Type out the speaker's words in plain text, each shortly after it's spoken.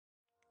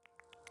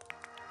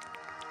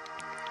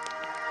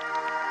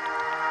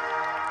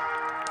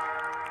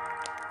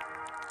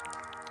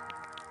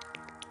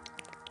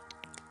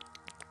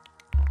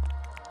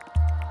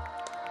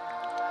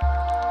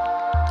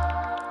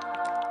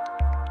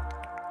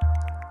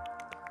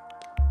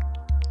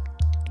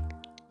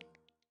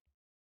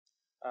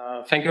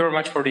Thank you very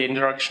much for the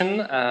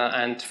introduction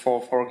and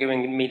for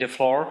giving me the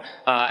floor.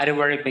 At the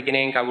very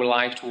beginning, I would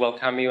like to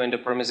welcome you in the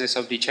premises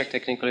of the Czech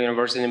Technical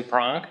University in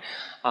Prague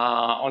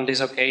on this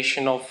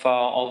occasion of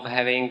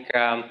having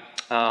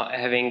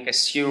a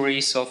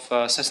series of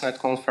CESNET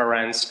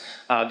conference,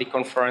 the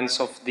conference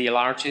of the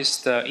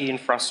largest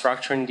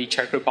e-infrastructure in the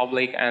Czech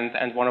Republic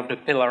and one of the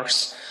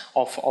pillars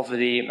of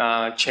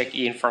the Czech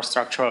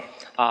e-infrastructure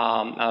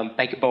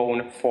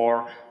backbone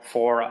for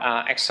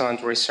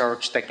excellent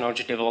research,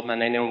 technology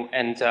development,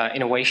 and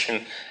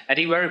innovation. At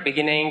the very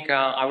beginning,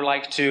 I would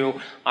like to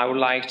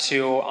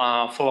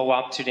follow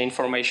up to the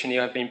information you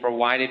have been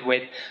provided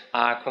with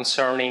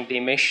concerning the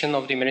mission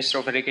of the Minister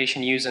of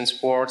Education, Youth and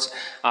Sports,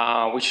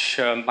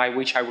 by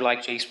which I would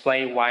like to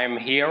explain why I'm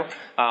here.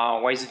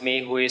 Why is it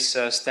me who is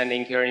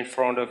standing here in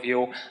front of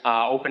you,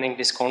 opening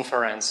this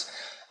conference?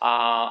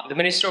 The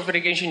Minister of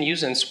Education,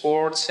 Youth and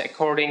Sports,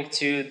 according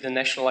to the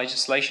national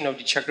legislation of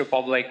the Czech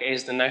Republic,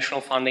 is the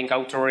national funding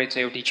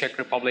authority of the Czech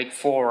Republic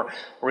for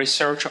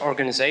research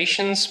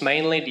organizations,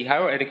 mainly the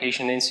higher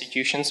education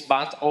institutions,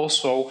 but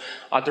also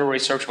other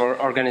research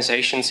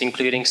organizations,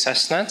 including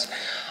CESNET.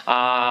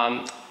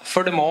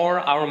 Furthermore,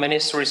 our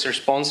ministry is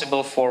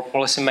responsible for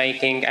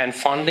policymaking and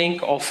funding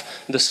of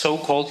the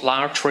so-called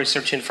large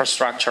research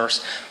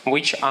infrastructures,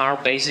 which are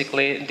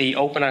basically the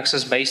open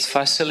access based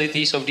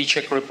facilities of the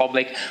Czech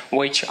Republic,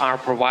 which are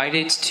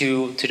provided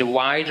to the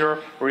wider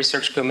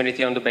research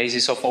community on the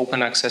basis of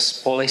open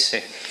access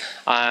policy.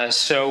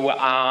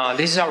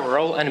 This is our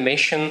role and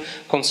mission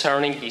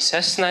concerning the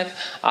CESNET.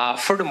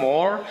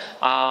 Furthermore,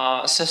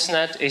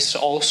 CESNET is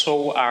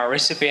also a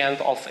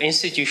recipient of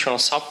institutional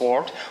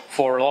support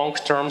for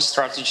long-term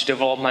strategy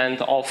development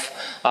of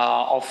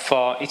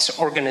its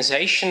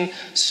organization.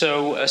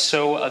 So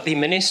the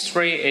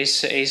ministry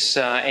is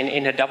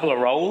in a double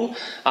role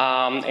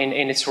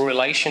in its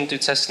relation to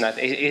CESNET.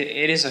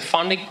 It is a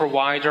funding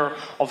provider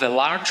of a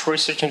large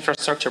research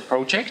infrastructure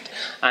project,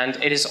 and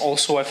it is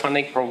also a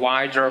funding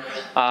provider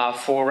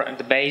for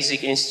the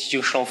basic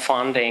institutional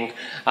funding.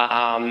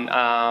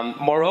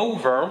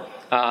 Moreover,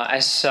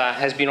 as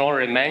has been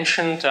already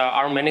mentioned,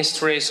 our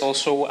ministry is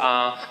also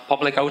a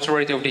public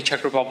authority of the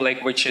Czech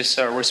Republic, which is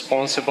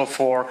responsible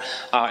for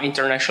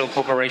international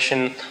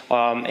cooperation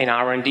in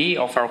R&D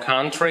of our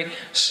country.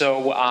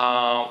 So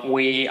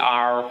we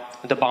are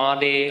the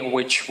body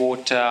which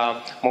would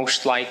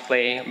most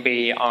likely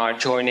be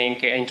joining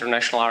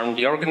international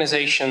R&D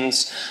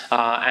organizations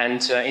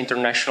and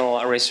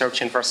international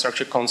research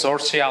infrastructure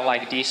consortia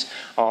like these,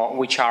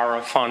 which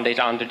are funded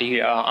under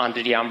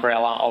the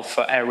umbrella of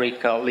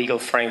ERIC legal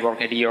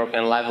framework at the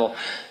European level.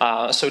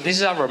 So this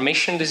is our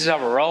mission, this is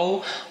our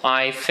role.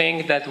 I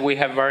think that we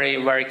have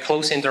very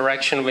close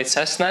interaction with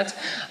CESNET.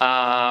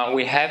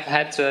 We have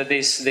had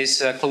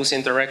this close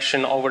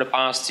interaction over the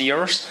past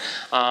years,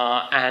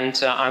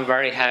 and I'm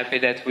very happy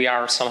that we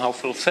are somehow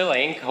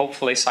fulfilling,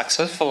 hopefully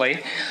successfully,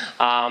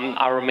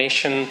 our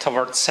mission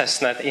towards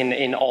CESNET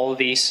in all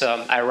these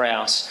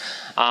areas.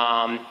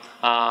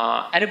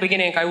 At the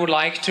beginning, I would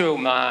like to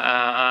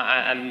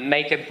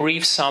make a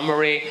brief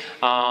summary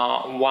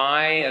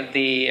why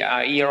the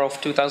year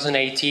of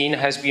 2018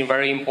 has been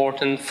very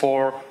important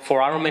for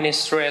our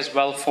ministry as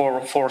well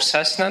for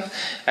CESNET.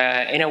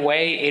 In a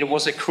way, it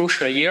was a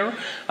crucial year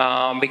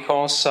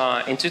because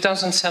in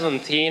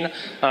 2017,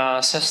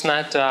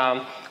 CESNET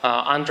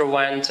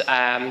underwent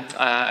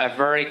a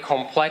very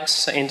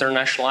complex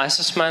international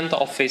assessment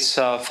of its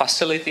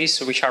facilities,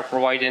 which are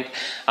provided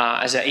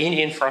as an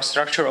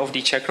infrastructure of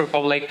the Czech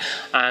Republic,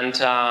 and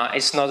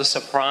it's not a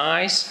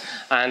surprise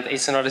and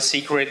it's not a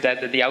secret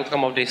that the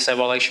outcome of this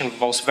evaluation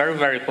was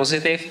very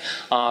positive.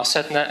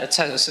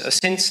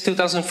 Since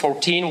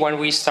 2014, when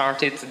we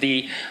started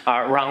the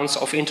rounds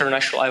of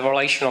international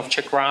evaluation of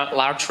Czech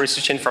large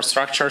research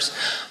infrastructures,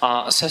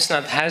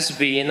 CESNET has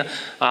been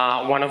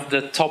one of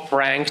the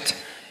top-ranked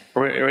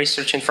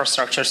research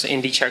infrastructures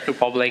in the Czech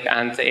Republic,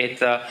 and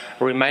it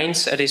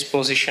remains at this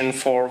position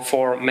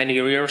for many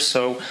years.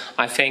 So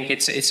I think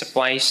it's a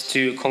place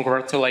to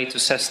congratulate to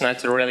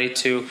CESNET, really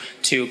to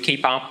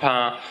keep up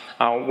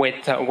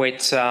with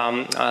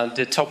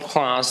the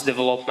top-class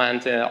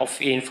development of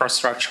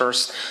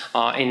infrastructures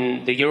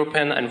in the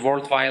European and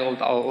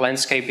worldwide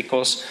landscape,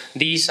 because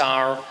these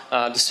are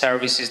the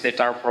services that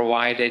are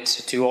provided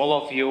to all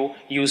of you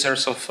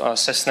users of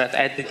CESNET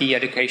at the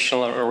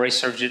educational,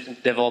 research,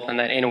 development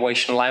and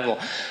innovation level.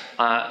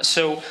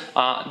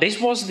 This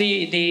was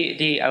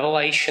the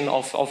evaluation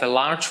of a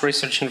large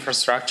research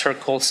infrastructure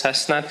called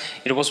CESNET.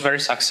 It was very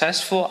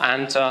successful,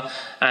 and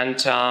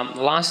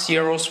last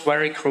year was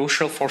very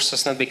crucial for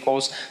CESNET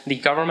because the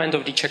government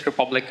of the Czech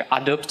Republic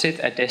adopted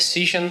a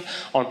decision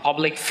on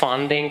public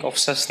funding of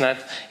CESNET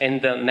in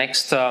the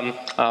next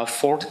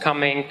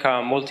forthcoming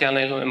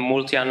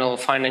multi-annual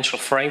financial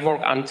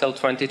framework until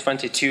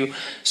 2022.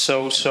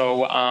 So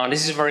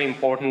this is very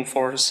important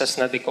for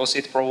CESNET because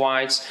it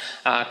provides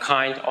a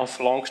kind of of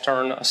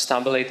long-term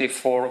stability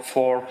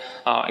for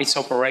its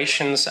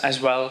operations as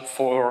well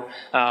for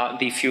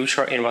the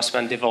future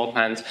investment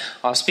development.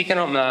 Speaking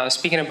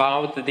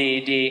about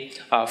the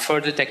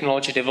further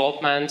technology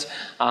development,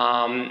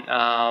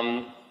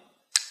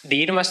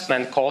 the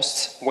investment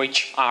costs,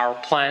 which are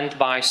planned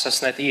by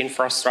SESNET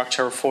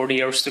infrastructure for the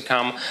years to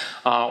come,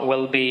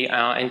 will be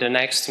in the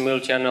next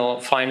multi-annual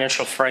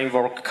financial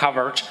framework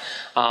covered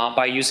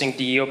by using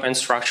the European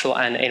structural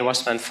and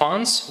investment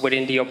funds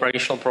within the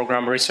operational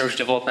program Research,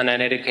 Development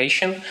and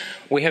Education.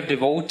 We have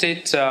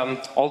devoted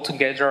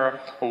altogether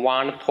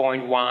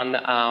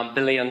 1.1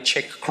 billion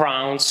Czech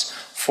crowns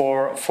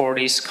for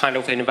these kind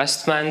of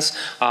investments,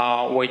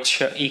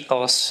 which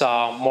equals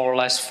more or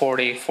less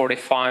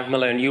 45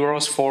 million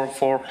euros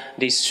for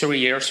these 3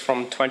 years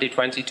from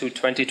 2020 to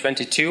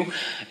 2022.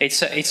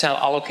 It's an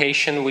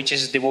allocation which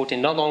is devoted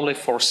not only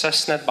for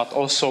SESNET but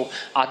also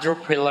other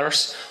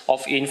pillars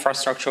of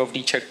infrastructure of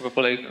the Czech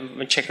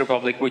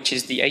Republic, which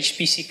is the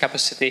HPC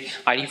capacity,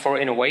 ID for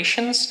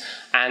innovations,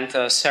 and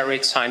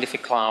SERIT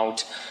scientific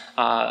cloud.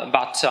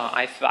 But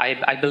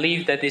I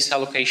believe that this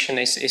allocation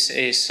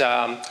is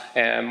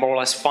more or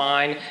less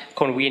fine,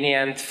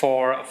 convenient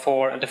for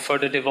the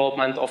further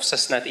development of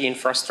SESNET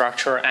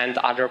infrastructure and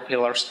other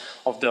pillars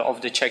of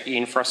the Czech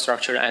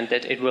infrastructure, and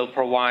that it will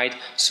provide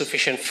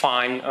sufficient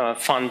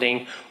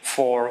funding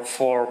for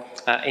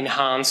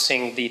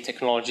enhancing the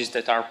technologies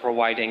that are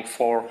providing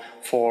for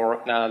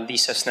the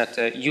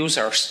SESNET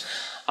users.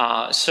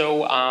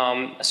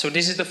 So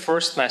this is the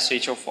first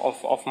message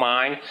of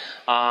mine,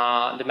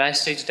 the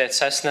message that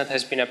SESNET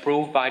has been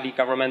approved by the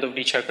government of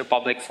the Czech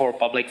Republic for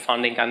public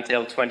funding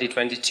until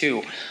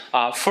 2022.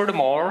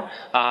 Furthermore,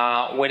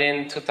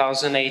 within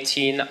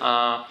 2018,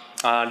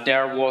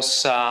 there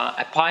was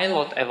a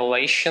pilot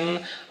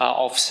evaluation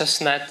of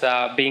SESNET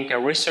being a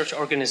research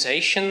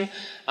organization,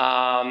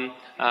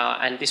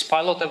 and this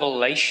pilot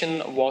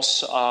evaluation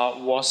was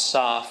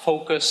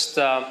focused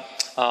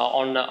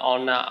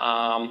on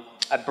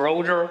a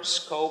broader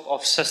scope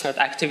of SESNET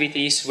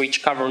activities,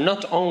 which cover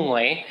not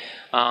only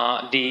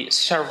the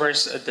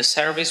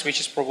service which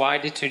is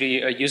provided to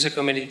the user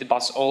community,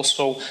 but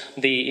also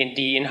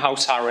the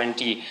in-house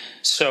R&D.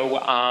 So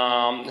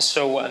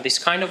this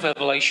kind of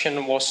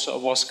evaluation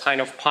was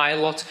kind of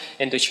pilot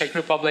in the Czech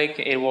Republic.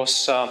 It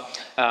was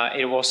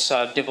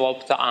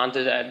developed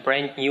under a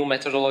brand new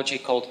methodology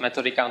called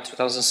Methodika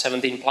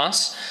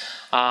 2017+.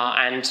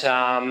 And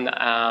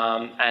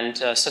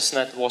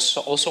SESNET was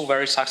also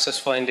very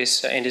successful in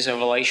this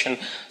evaluation.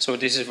 So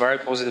this is a very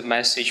positive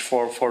message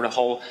for the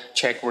whole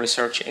Czech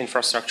research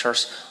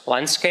infrastructures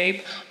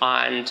landscape,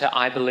 and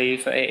I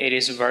believe it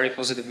is a very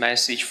positive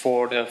message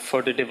for the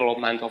further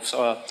development of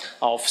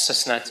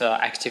SESNET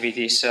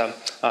activities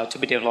to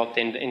be developed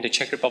in the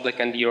Czech Republic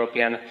and the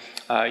European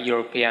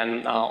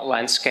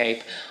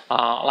landscape.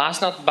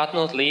 Last but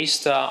not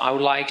least, I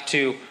would like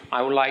to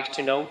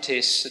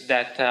notice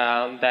that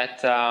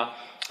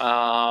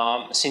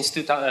since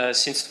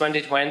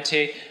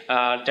 2020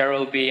 there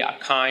will be a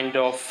kind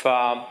of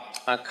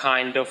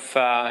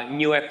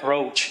new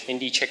approach in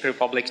the Czech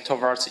Republic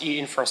towards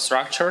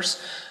e-infrastructures,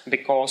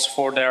 because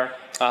for their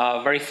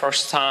very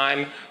first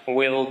time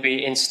will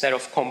be, instead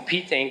of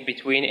competing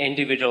between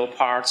individual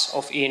parts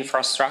of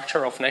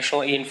e-infrastructure, of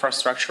national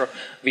e-infrastructure,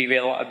 we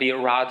will be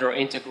rather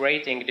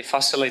integrating the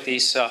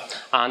facilities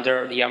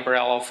under the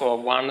umbrella of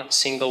one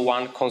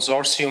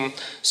consortium.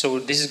 So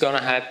this is going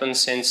to happen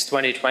since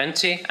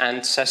 2020,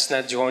 and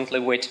SESNET jointly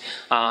with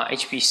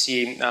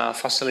HPC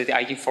facility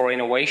ID for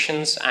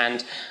Innovations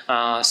and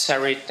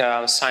SERIT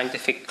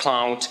scientific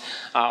cloud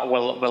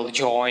will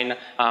join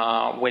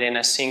within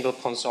a single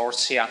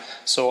consortia.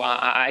 So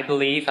I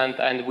believe,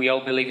 and we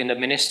all believe in the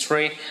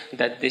ministry,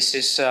 that this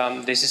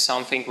is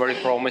something very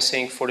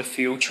promising for the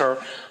future,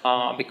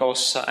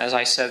 because, as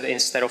I said,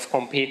 instead of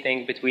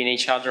competing between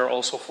each other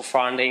also for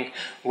funding,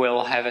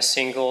 we'll have a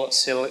single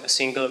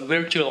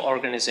virtual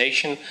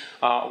organization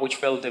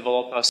which will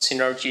develop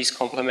synergies,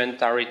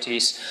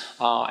 complementarities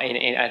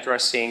in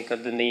addressing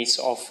the needs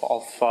of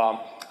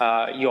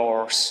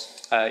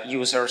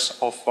users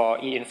of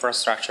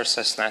e-infrastructure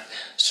SESNET.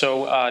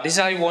 So this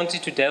I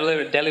wanted to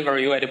deliver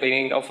you at the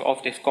beginning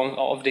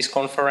of this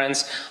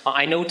conference.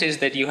 I noticed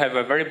that you have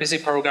a very busy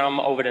program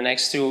over the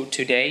next two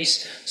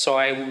days, so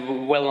I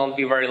will not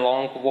be very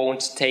long,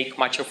 won't take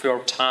much of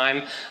your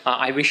time.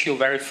 I wish you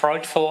very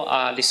fruitful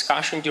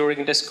discussion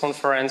during this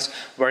conference,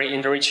 very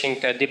enriching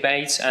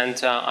debates,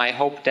 and I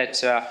hope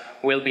that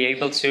we'll be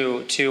able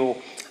to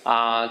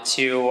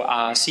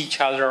see each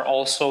other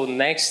also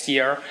next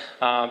year,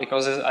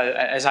 because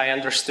as I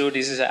understood,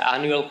 this is an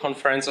annual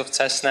conference of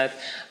SESNET,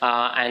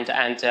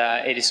 and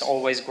it is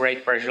always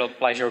great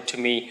pleasure to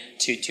me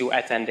to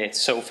attend it.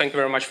 So thank you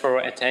very much for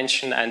your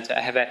attention, and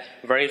have a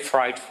very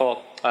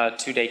fruitful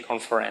two-day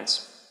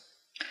conference.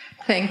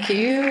 Thank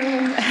you.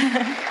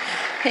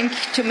 Thank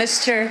you to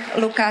Mr.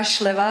 Lukáš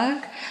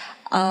Levák.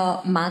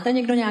 Máte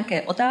někdo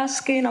nějaké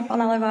otázky na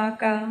pana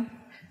Leváka?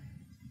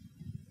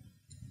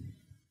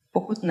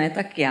 Pokud ne,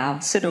 tak já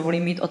si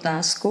dovolím mít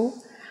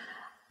otázku.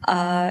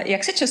 A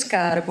jak se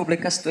Česká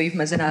republika stojí v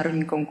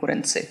mezinárodní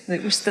konkurenci? Vy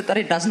už jste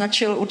tady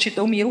naznačil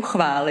určitou míru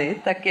chvály,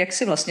 tak jak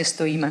si vlastně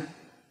stojíme?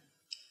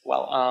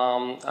 Well,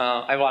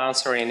 I will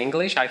answer in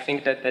English. I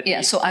think that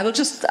Yeah, so I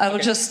will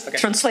just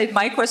translate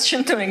my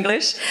question to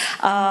English.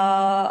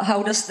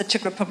 How does the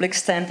Czech Republic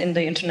stand in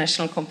the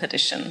international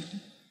competition?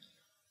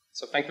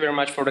 So thank you very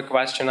much for the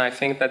question. I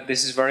think that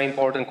this is a very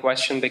important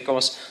question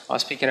because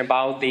speaking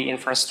about the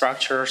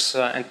infrastructures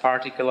and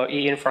particular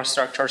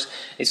e-infrastructures,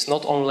 it's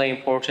not only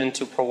important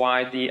to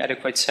provide the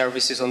adequate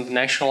services on the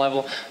national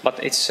level, but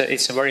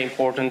it's very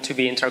important to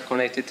be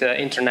interconnected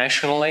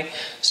internationally.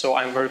 So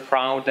I'm very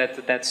proud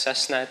that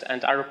CESNET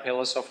and other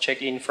pillars of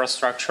Czech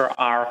infrastructure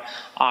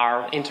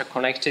are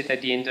interconnected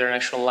at the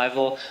international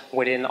level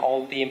within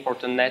all the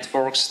important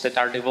networks that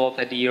are developed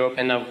at the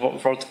European and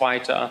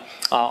worldwide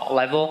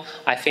level.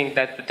 I think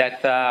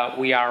that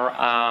we are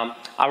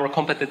our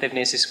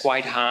competitiveness is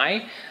quite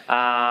high,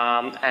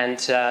 and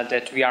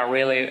that we are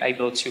really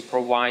able to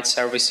provide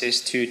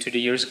services to the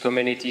user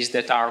communities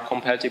that are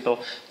compatible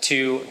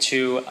to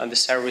the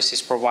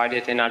services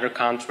provided in other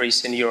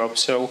countries in Europe.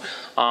 So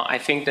I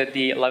think that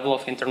the level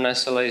of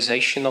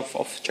internationalization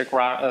of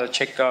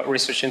Czech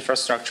research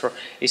infrastructure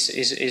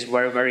is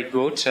very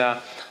good.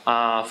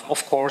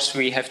 Of course,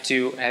 we have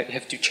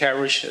to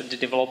cherish the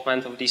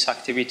development of these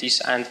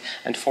activities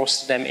and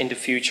foster them in the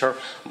future,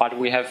 but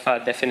we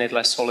have definitely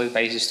a solid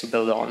basis to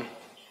build on.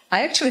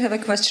 I actually have a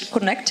question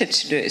connected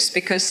to this,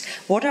 because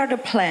what are the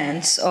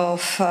plans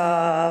of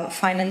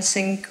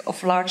financing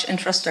of large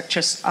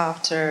infrastructures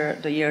after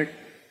the year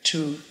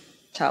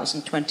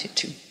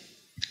 2022?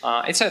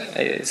 It's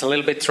a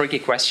little bit tricky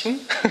question,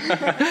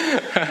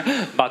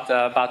 but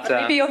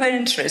maybe of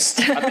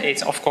interest. But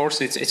it's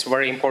a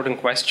very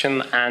important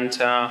question,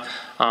 and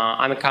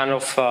I'm a kind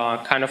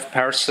of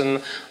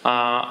person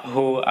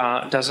who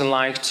doesn't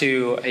like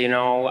to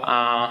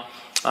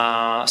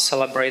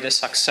celebrate a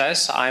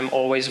success. I'm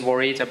always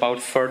worried about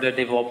further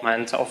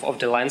development of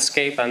the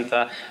landscape, and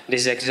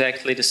this is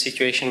exactly the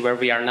situation where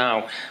we are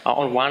now.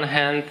 On one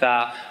hand,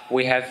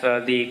 we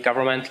have the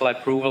governmental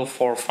approval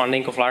for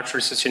funding of large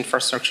research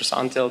infrastructures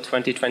until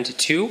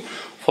 2022,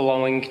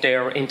 following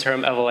their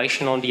interim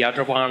evaluation. On the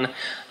other one,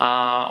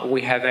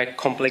 we have a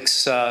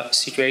complex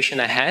situation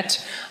ahead,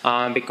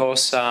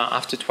 because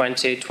after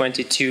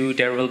 2022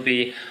 there will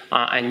be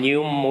a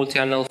new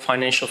multi-annual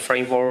financial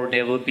framework.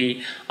 There will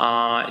be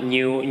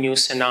new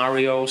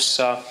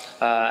scenarios,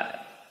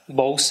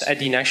 both at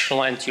the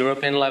national and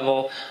European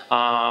level.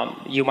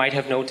 You might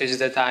have noticed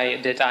that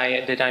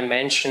I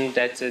mentioned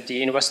that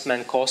the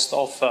investment cost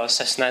of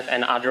CESNET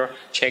and other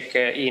Czech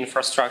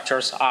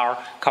infrastructures are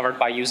covered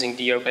by using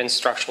the European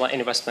structural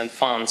investment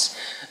funds.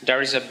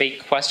 There is a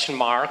big question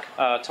mark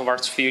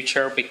towards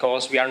future,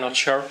 because we are not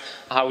sure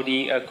how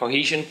the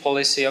cohesion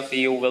policy of the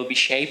EU will be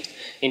shaped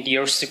in the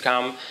years to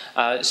come.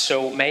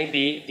 So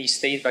maybe the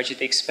state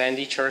budget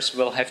expenditures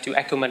will have to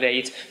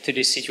accommodate to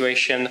this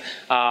situation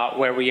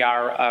where we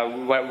are,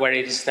 where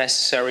it is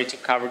necessary to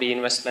cover the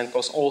investment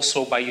costs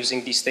also by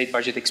using the state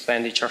budget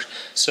expenditures.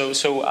 So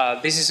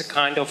this is a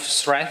kind of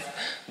threat.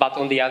 But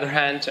on the other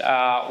hand,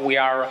 we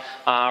are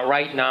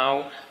right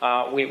now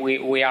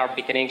we are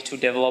beginning to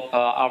develop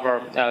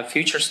our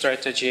future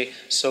strategy,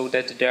 so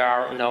that there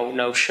are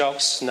no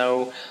shocks,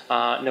 no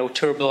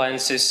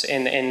turbulences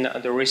in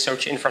the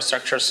research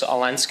infrastructures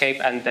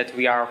landscape, and that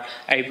we are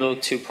able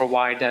to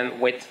provide them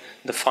with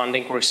the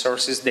funding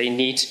resources they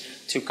need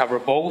to cover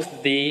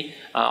both the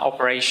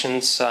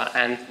operations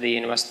and the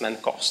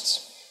investment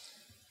costs.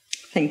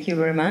 Thank you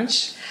very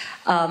much.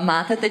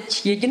 Máte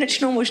teď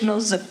jedinečnou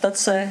možnost zeptat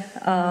se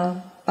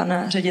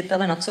pana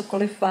ředitele na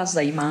cokoliv vás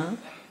zajímá.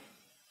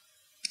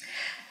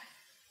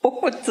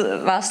 Pokud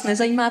vás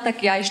nezajímá,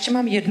 tak já ještě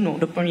mám jednu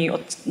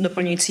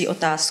doplňující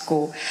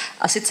otázku.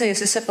 A sice,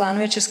 jestli se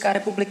plánuje Česká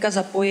republika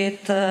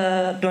zapojit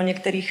do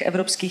některých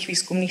evropských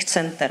výzkumných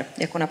center,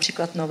 jako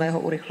například nového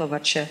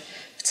urychlovače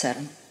v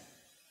CERN.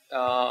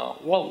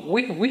 Well,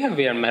 we have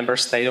been a member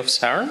state of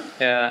CERN,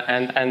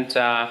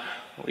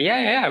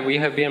 we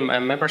have been a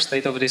member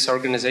state of this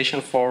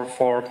organization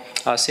for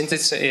since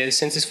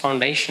its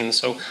foundation.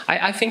 So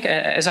I think,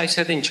 as I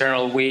said in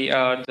general,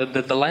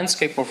 the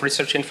landscape of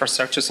research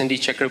infrastructures in the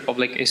Czech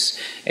Republic is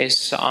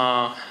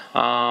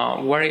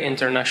very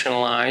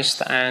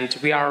internationalized, and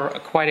we are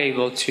quite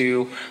able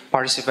to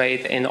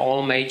participate in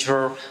all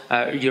major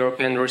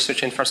European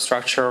research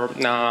infrastructure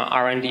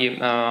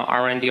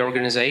R&D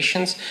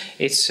organizations.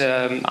 It's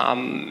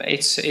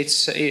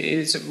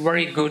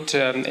very good.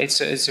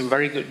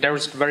 There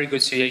is very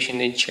good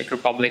situation in Czech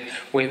Republic.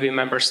 We have been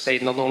member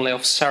state not only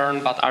of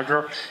CERN but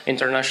other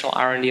international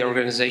R&D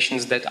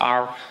organizations that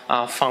are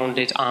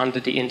founded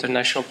under the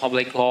international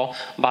public law.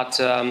 But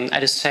at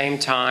the same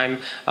time,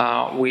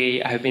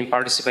 we have been been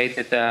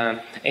participated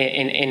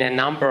in a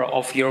number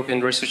of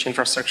European research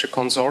infrastructure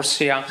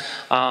consortia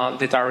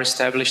that are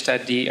established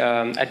at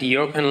the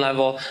European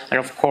level, and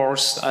of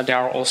course there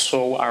are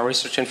also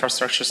research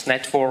infrastructures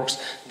networks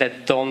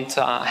that don't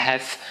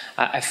have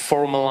a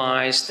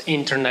formalized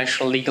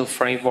international legal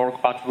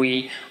framework, but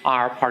we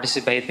are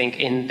participating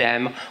in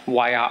them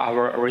via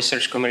our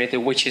research community,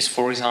 which is,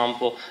 for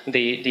example,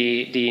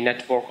 the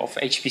network of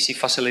HPC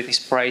facilities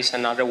praise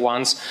and other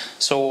ones.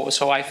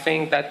 So I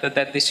think that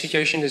the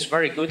situation is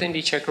very good in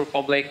the Czech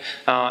Republic.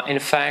 In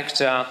fact,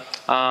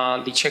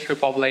 the Czech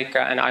Republic,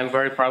 and I'm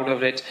very proud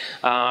of it,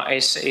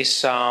 is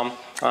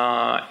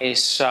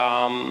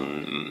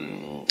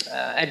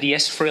at the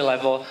S3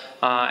 level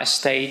a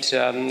state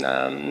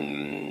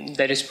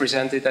that is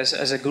presented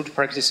as a good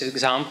practice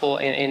example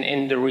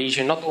in the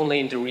region, not only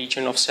in the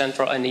region of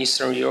Central and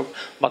Eastern Europe,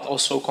 but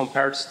also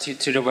compared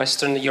to the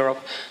Western Europe.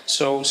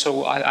 So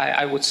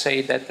I would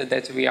say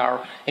that we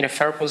are in a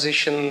fair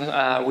position.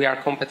 We are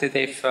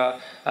competitive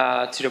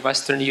to the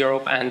Western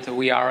Europe, and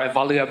we are a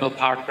valuable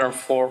partner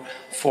for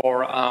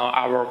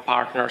our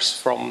partners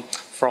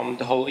from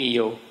the whole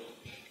EU.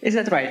 Is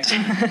that right?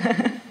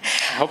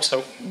 I hope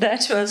so.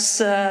 That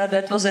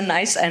was a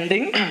nice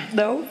ending,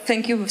 though.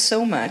 Thank you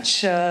so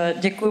much.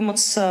 Děkuji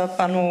moc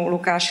panu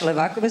Lukáši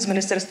Levákovi z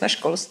Ministerstva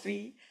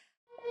školství.